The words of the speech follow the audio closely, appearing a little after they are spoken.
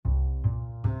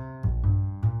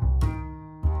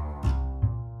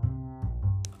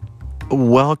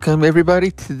Welcome,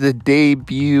 everybody, to the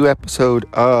debut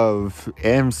episode of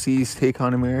MC's Take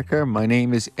on America. My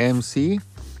name is MC,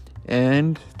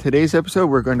 and today's episode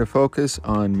we're going to focus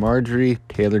on Marjorie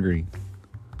Taylor Greene.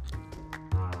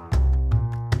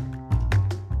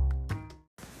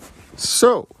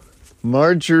 So,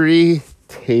 Marjorie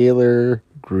Taylor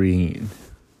Greene.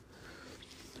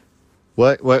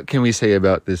 What can we say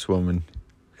about this woman?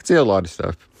 We can say a lot of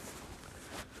stuff.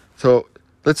 So,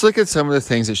 let's look at some of the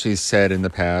things that she's said in the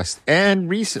past and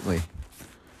recently.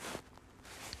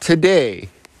 Today,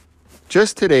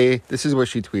 just today, this is what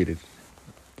she tweeted.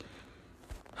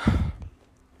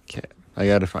 Okay, I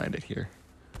gotta find it here.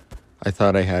 I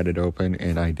thought I had it open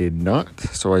and I did not,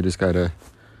 so I just gotta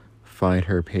find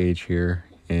her page here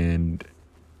and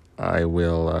I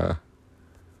will,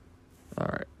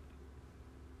 alright.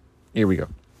 Here we go.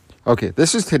 Okay,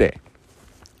 this is today.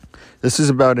 This is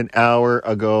about an hour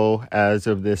ago as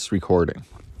of this recording.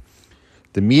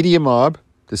 The media mob,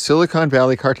 the Silicon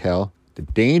Valley cartel, the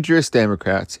dangerous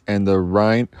Democrats, and the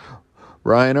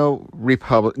Rhino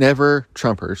Republic, never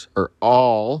Trumpers, are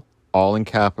all in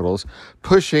capitals,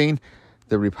 pushing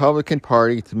the Republican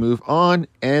Party to move on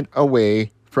and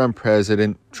away from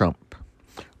President Trump.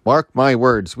 Mark my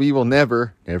words, we will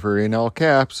never in all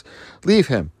caps, leave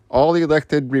him. All the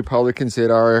elected Republicans that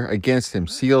are against him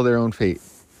seal their own fate.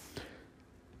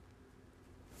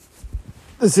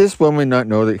 Does this woman not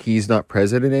know that he's not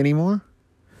president anymore?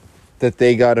 That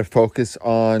they got to focus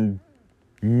on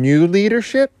new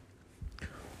leadership?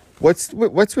 What's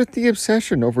with the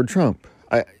obsession over Trump?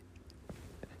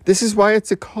 This is why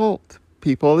it's a cult,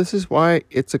 people. This is why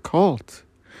it's a cult.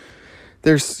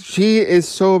 She is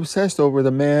so obsessed over the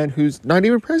man who's not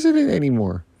even president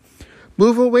anymore.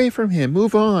 Move away from him.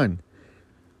 Move on.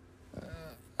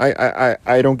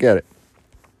 I don't get it.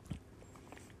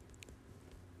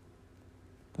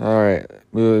 All right,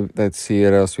 let's see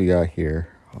what else we got here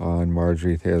on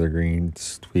Marjorie Taylor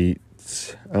Greene's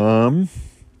tweets. All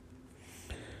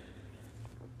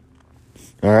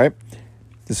right,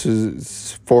 this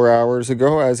was 4 hours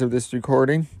ago as of this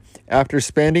recording. After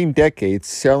spending decades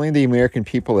selling the American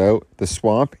people out, the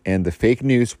swamp and the fake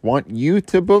news want you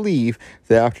to believe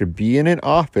that after being in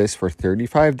office for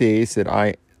 35 days that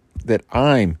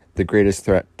I'm the greatest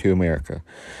threat to America.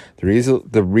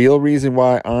 The real reason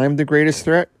why I'm the greatest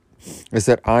threat is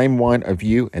that I'm one of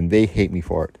you and they hate me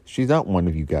for it. She's not one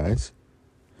of you guys.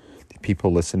 The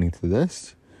people listening to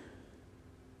this.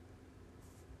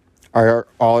 Are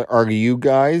you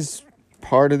guys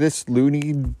part of this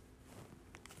loony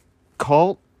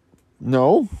cult?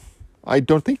 No, I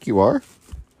don't think you are.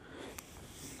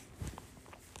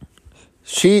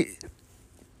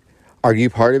 Are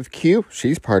you part of Q?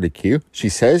 She's part of Q. She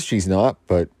says she's not,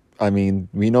 but I mean,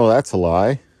 we know that's a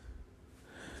lie.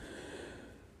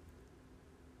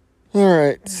 All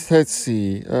right, let's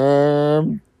see.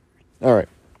 All right.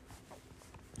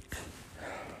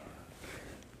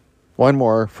 One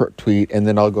more tweet, and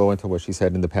then I'll go into what she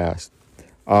said in the past.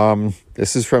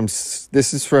 This is from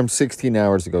 16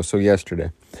 hours ago, so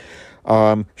yesterday.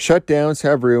 Shutdowns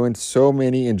have ruined so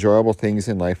many enjoyable things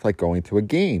in life, like going to a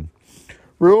game.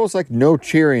 Rules like no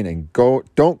cheering and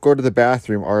don't go to the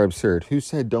bathroom are absurd. Who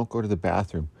said don't go to the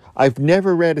bathroom? I've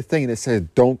never read a thing that says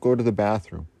don't go to the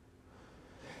bathroom.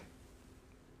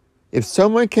 If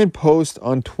someone can post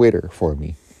on Twitter for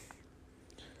me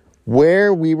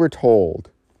where we were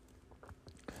told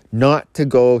not to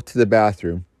go to the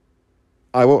bathroom,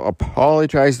 I will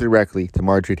apologize directly to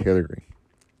Marjorie Taylor Greene.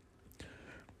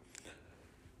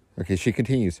 Okay, she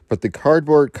continues, but the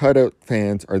cardboard cutout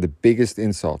fans are the biggest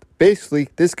insult. Basically,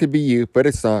 this could be you, but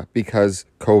it's not because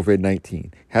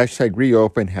COVID-19. Hashtag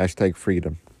reopen, hashtag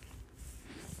freedom.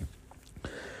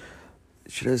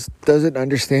 She just doesn't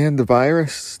understand the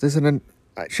virus. She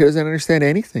doesn't understand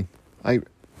anything. I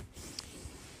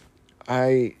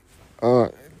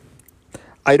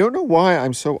don't know why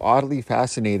I'm so oddly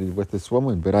fascinated with this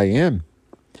woman, but I am.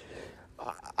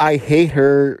 I hate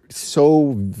her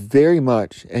so very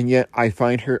much, and yet I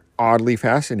find her oddly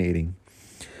fascinating.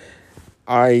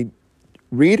 I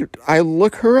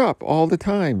look her up all the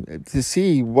time to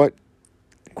see what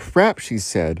crap she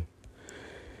said.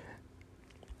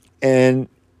 And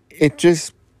it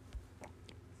just,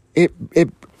 it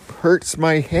hurts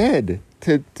my head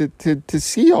to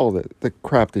see all the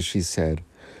crap that she said.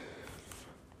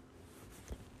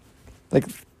 Like,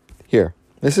 here,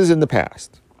 this is in the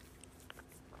past.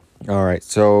 All right,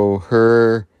 so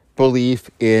her belief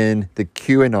in the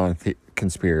QAnon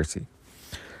conspiracy.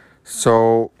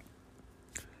 So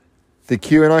the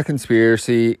QAnon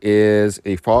conspiracy is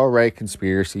a far-right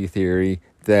conspiracy theory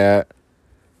that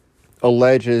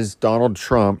alleges Donald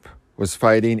Trump was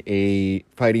fighting the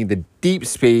deep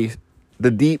state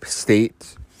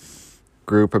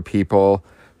group of people,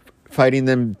 fighting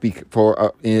them because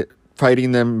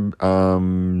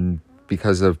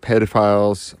of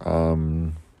pedophiles,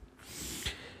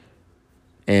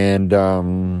 and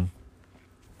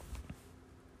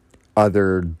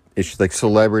other issues like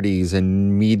celebrities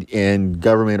and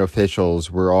government officials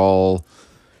were all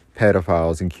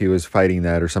pedophiles, and Q is fighting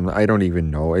that or something. I don't even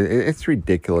know. It's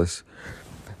ridiculous.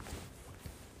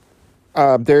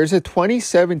 There's a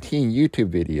 2017 YouTube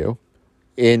video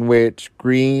in which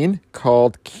Green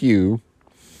called Q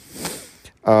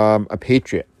a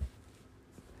patriot.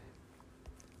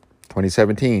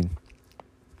 2017.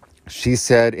 She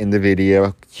said in the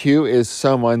video, Q is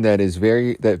someone that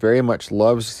very much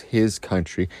loves his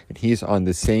country, and he's on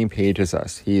the same page as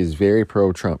us. He is very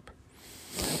pro-Trump.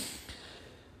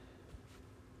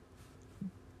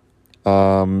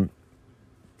 The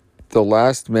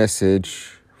last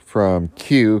message from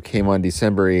Q came on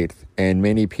December 8th, and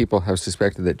many people have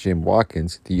suspected that Jim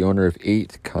Watkins, the owner of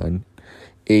 8kun,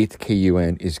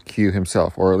 is Q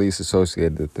himself, or at least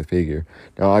associated with the figure.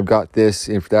 Now, I've got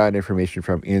that information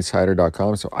from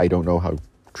insider.com, so I don't know how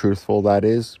truthful that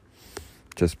is.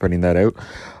 Just putting that out.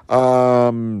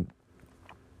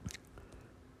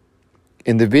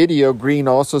 In the video, Green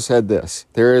also said this: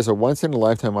 there is a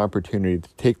once-in-a-lifetime opportunity to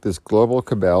take this global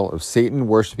cabal of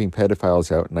Satan-worshipping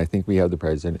pedophiles out, and I think we have the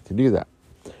president to do that.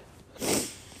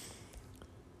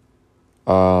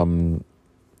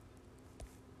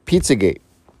 Pizzagate.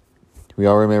 We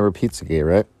all remember Pizzagate,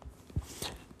 right?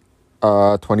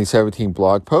 2017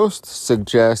 blog post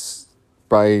suggests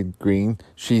by Green.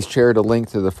 She shared a link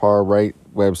to the far-right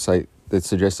website that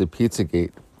suggested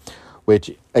Pizzagate,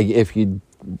 which,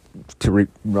 to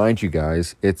remind you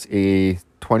guys, it's a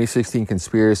 2016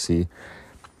 conspiracy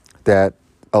that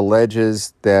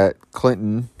alleges that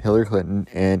Hillary Clinton,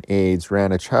 and AIDS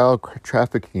ran a child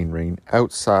trafficking ring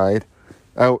out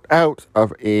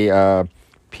of a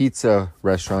pizza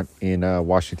restaurant in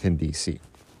Washington, D.C.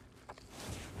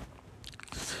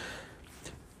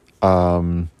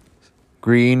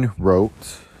 Green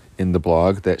wrote in the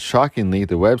blog that, shockingly,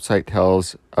 the website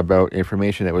tells about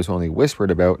information that was only whispered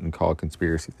about and called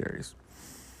conspiracy theories.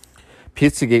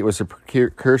 Pizzagate was a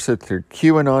precursor to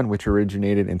QAnon, which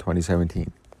originated in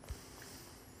 2017.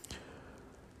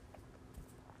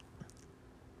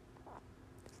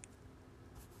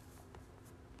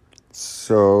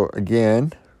 So,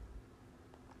 again,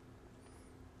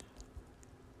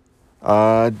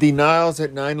 denials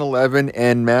that 9/11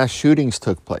 and mass shootings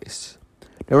took place.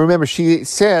 Now, remember, she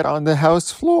said on the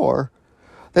House floor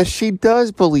that she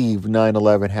does believe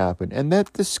 9/11 happened, and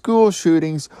that the school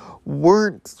shootings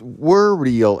were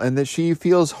real, and that she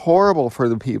feels horrible for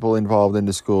the people involved in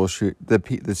the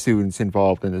students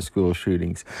involved in the school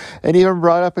shootings, and even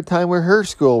brought up a time where her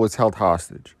school was held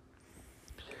hostage.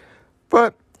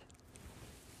 But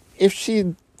if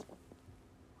she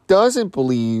doesn't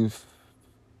believe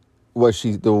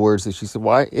the words that she said,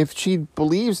 why? If she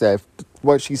believes that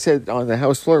what she said on the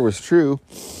House floor was true,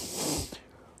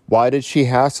 why did she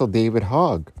hassle David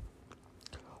Hogg?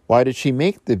 Why did she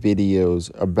make the videos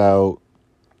about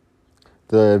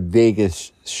the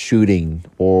Vegas shooting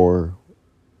or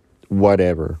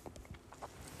whatever?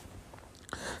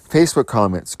 Facebook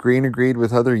comments. Green agreed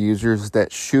with other users that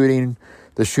the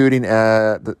shooting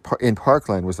in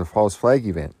Parkland was a false flag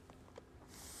event.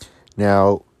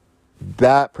 Now,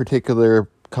 that particular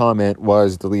comment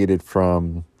was deleted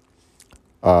from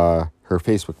her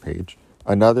Facebook page.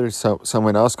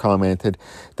 Someone else commented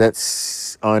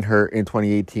that's on her in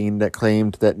 2018 that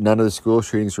claimed that none of the school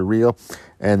shootings were real,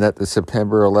 and that the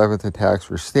September 11th attacks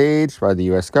were staged by the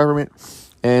U.S. government,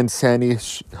 and Sandy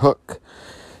Hook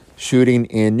shooting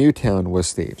in Newtown was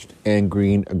staged. And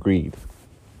Green agreed.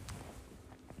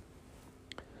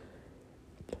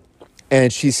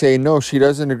 And she's saying no, she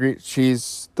doesn't agree. She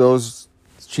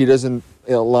doesn't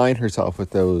align herself with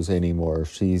those anymore.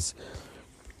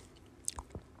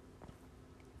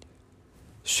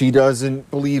 She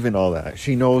doesn't believe in all that.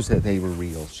 She knows that they were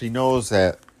real. She knows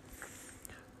that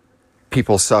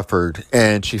people suffered,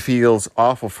 and she feels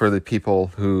awful for the people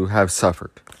who have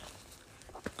suffered.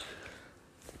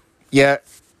 Yet,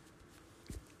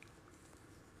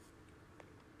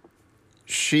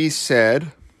 she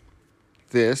said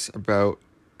this about,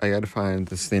 I gotta find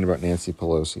this thing about Nancy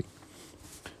Pelosi.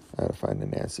 I gotta find the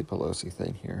Nancy Pelosi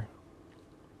thing here.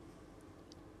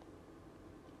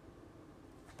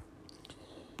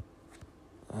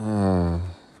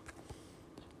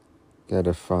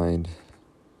 Gotta find.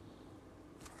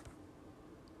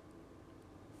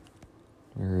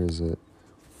 Where is it?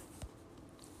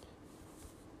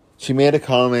 She made a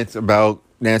comment about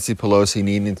Nancy Pelosi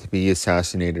needing to be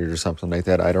assassinated or something like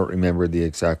that. I don't remember the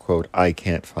exact quote. I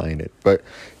can't find it. But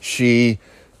she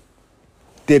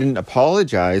didn't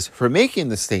apologize for making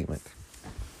the statement.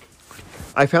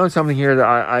 I found something here that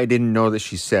I didn't know that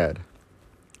she said.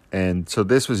 And so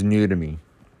this was new to me.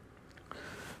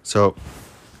 So,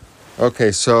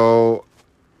 okay, so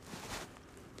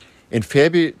in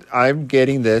February, I'm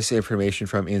getting this information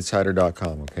from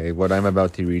insider.com, okay? What I'm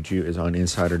about to read you is on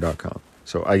insider.com.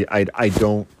 So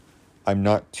I'm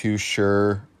not too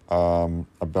sure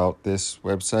about this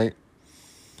website.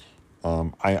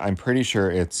 I'm pretty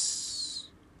sure it's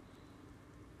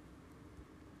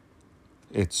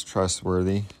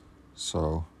trustworthy.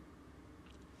 So,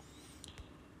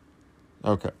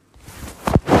 okay,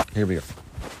 here we go.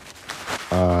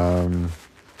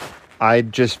 I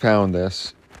just found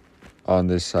this on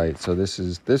this site, so this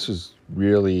was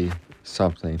really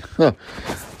something.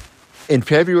 In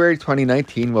February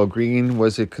 2019, while Green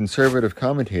was a conservative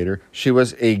commentator, she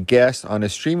was a guest on a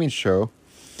streaming show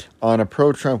on a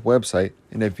pro-Trump website,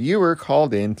 and a viewer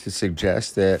called in to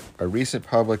suggest that a recent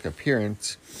public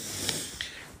appearance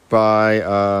by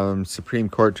Supreme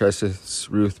Court Justice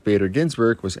Ruth Bader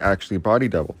Ginsburg was actually body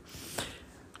double.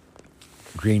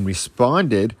 Green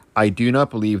responded, "I do not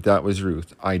believe that was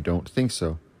Ruth. I don't think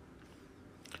so."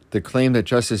 The claim that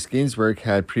Justice Ginsburg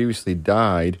had previously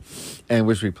died and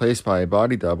was replaced by a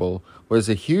body double was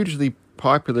a hugely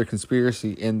popular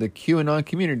conspiracy in the QAnon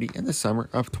community in the summer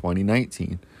of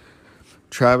 2019.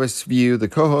 Travis View, the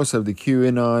co-host of the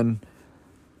QAnon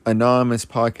Anonymous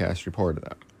podcast, reported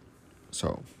that.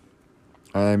 So,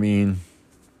 I mean,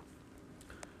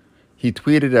 he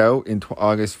tweeted out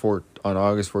on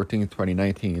August 14th,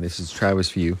 2019, this is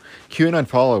Travis View, "QAnon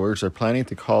followers are planning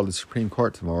to call the Supreme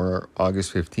Court tomorrow,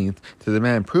 August 15th, to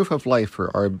demand proof of life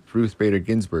for our Ruth Bader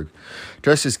Ginsburg.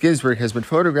 Justice Ginsburg has been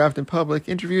photographed in public,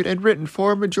 interviewed, and written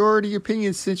for majority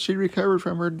opinions since she recovered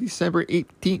from her December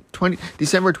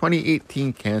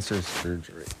 2018 cancer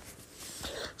surgery."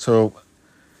 So,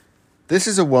 this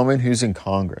is a woman who's in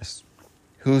Congress,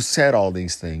 who said all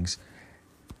these things,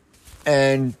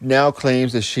 and now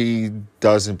claims that she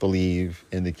doesn't believe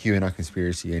in the QAnon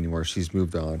conspiracy anymore. She's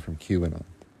moved on from QAnon.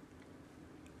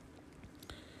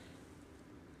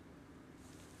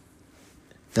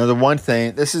 Now,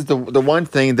 this is the one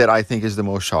thing that I think is the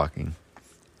most shocking.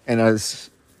 And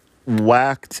as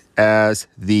whacked as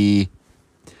the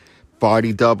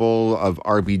body double of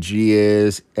RBG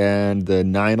is, and the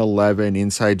 9/11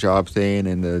 inside job thing,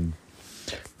 and the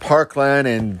Parkland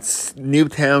and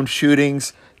Newtown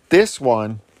shootings, this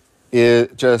one is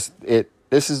just it.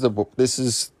 This is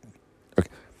okay.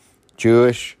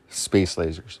 Jewish space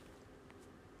lasers.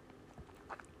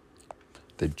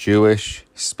 The Jewish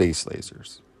space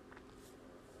lasers.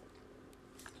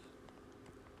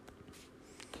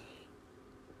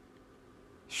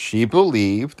 She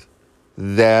believed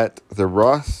that the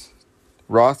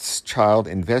Rothschild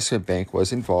Investment Bank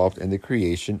was involved in the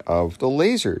creation of the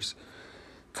lasers.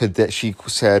 Could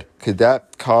that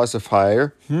cause a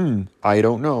fire? I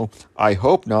don't know. I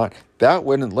hope not. That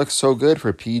wouldn't look so good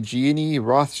for PG&E,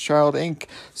 Rothschild Inc.,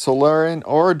 Solarin,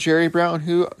 or Jerry Brown,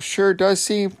 who sure does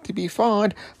seem to be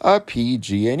fond of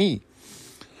PG&E.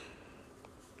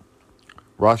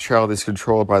 Rothschild is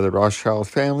controlled by the Rothschild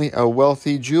family, a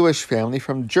wealthy Jewish family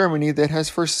from Germany that has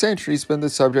for centuries been the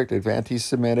subject of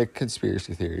anti-Semitic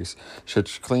conspiracy theories.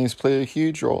 Such claims play a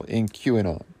huge role in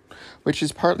QAnon, which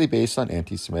is partly based on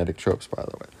anti-Semitic tropes, by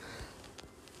the way.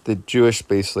 The Jewish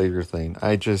space laser thing,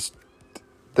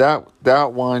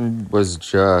 that one was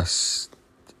just...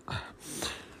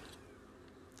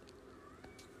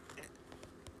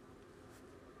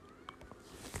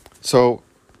 So,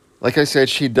 like I said,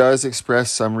 she does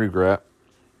express some regret.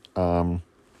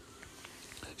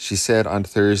 She said on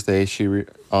Thursday,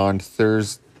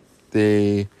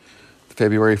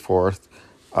 February 4th,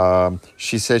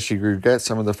 she said she regrets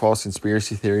some of the false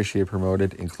conspiracy theories she had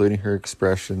promoted, including her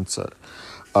expressions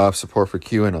of support for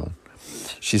QAnon.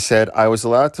 She said, "I was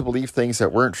allowed to believe things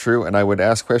that weren't true, and I would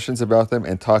ask questions about them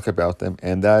and talk about them,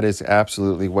 and that is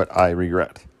absolutely what I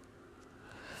regret."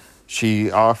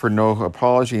 She offered no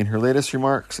apology in her latest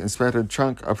remarks and spent a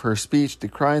chunk of her speech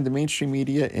decrying the mainstream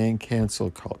media and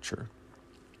cancel culture.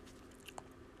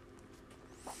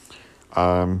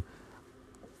 I'm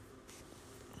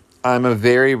a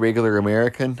very regular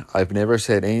American. I've never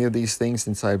said any of these things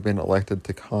since I've been elected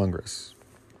to Congress,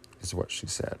 is what she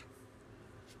said.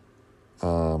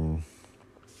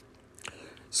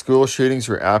 School shootings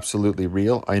were absolutely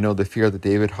real. I know the fear that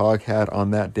David Hogg had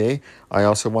on that day. I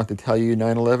also want to tell you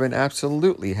 9/11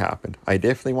 absolutely happened. I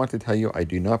definitely want to tell you I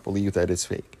do not believe that it's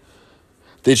fake.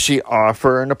 Did she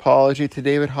offer an apology to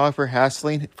David Hogg for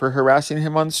harassing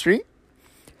him on the street?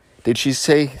 Did she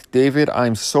say, David,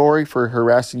 I'm sorry for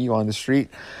harassing you on the street.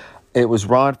 It was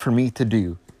wrong for me to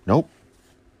do. Nope.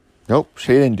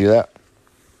 She didn't do that.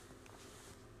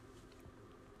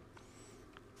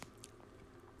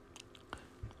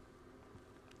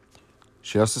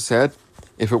 She also said,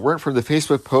 if it weren't for the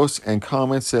Facebook posts and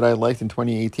comments that I liked in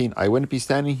 2018, I wouldn't be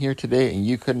standing here today and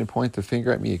you couldn't point the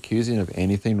finger at me accusing of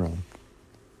anything wrong.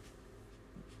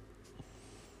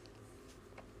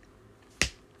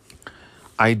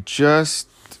 I just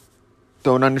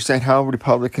don't understand how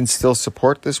Republicans still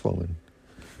support this woman.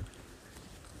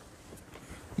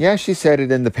 Yeah, she said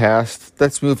it in the past.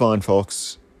 Let's move on,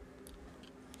 folks.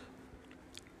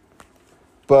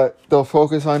 But they'll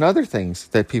focus on other things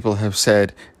that people have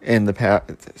said in the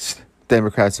past,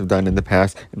 Democrats have done in the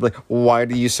past. Like, why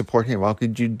do you support him? How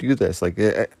could you do this? Like,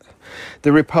 the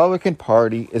Republican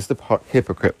Party is the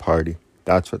hypocrite party.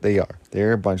 That's what they are.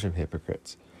 They're a bunch of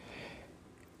hypocrites.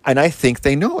 And I think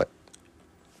they know it.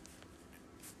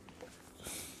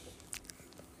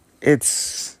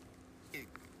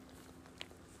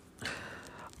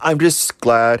 I'm just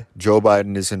glad Joe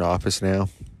Biden is in office now.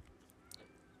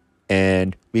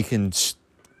 And we can,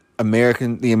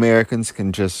 the Americans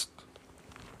can just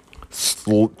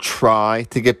try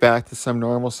to get back to some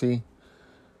normalcy.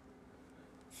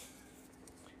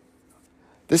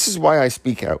 This is why I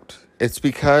speak out. It's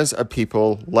because of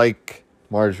people like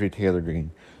Marjorie Taylor Greene.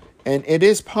 And it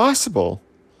is possible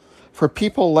for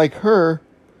people like her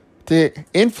to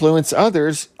influence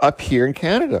others up here in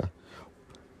Canada.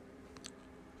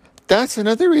 That's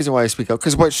another reason why I speak out.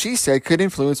 Because what she said could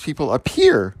influence people up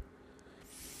here.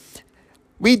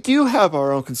 We do have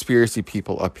our own conspiracy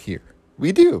people up here.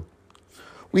 We do.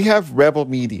 We have rebel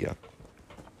media.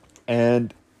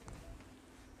 And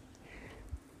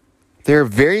they're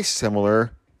very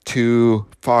similar to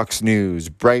Fox News,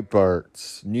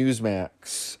 Breitbart,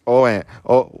 Newsmax,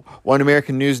 One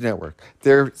American News Network.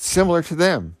 They're similar to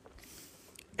them.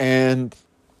 And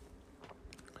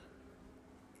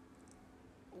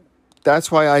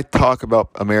that's why I talk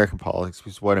about American politics,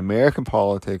 because what American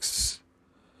politics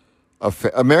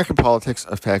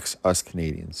affects us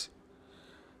Canadians.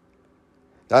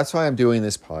 That's why I'm doing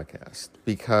this podcast,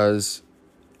 because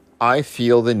I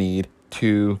feel the need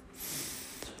to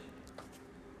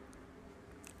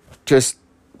just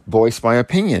voice my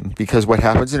opinion, because what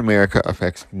happens in America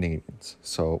affects Canadians.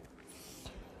 So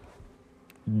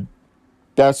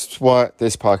that's what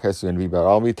this podcast is going to be about.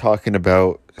 I'll be talking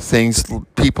about things,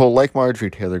 people like Marjorie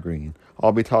Taylor Greene.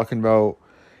 I'll be talking about,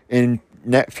 in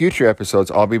future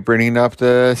episodes, I'll be bringing up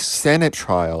the Senate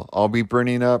trial. I'll be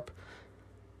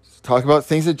talk about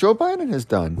things that Joe Biden has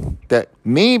done that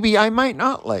maybe I might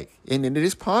not like. And it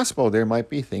is possible there might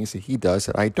be things that he does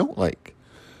that I don't like.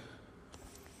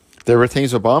 There were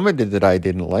things Obama did that I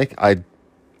didn't like. I'd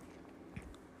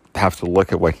have to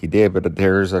look at what he did, but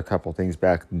there's a couple things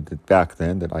back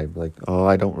then that I like,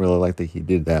 I don't really like that he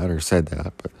did that or said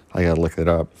that, but I gotta look it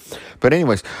up. But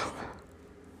anyways,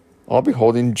 I'll be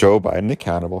holding Joe Biden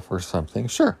accountable for something,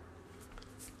 sure.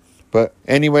 But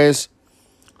anyways,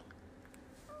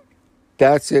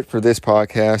 that's it for this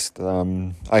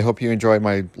podcast. I hope you enjoyed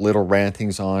my little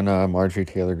rantings on Marjorie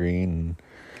Taylor Greene.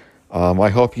 I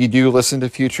hope you do listen to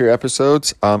future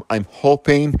episodes. I'm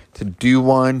hoping to do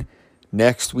one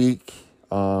next week.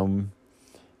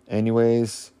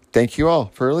 Anyways, thank you all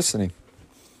for listening.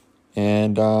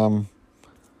 And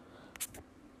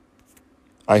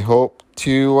I hope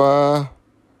to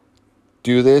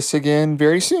do this again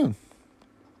very soon.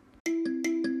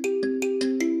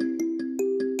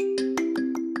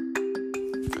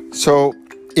 So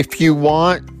if you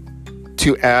want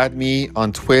to add me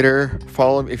on Twitter,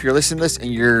 follow me. If you're listening to this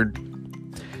and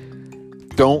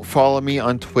don't follow me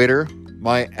on Twitter,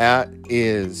 my @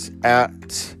 is @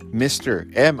 Mr. MISTER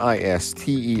 _CANADA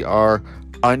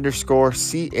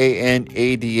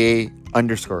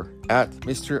 @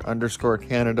 Mr.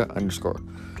 Canada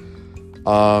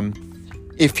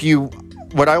 _.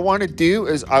 What I want to do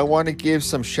is I want to give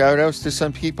some shout outs to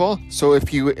some people. So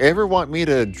if you ever want me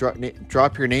to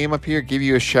drop your name up here, give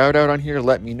you a shout out on here,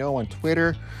 let me know on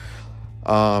Twitter.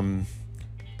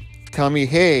 Tell me,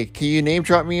 hey, can you name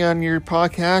drop me on your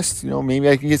podcast? Maybe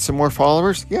I can get some more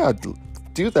followers. Yeah,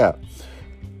 do that.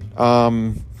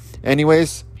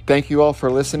 Anyways, thank you all for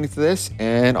listening to this,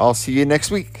 and I'll see you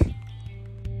next week.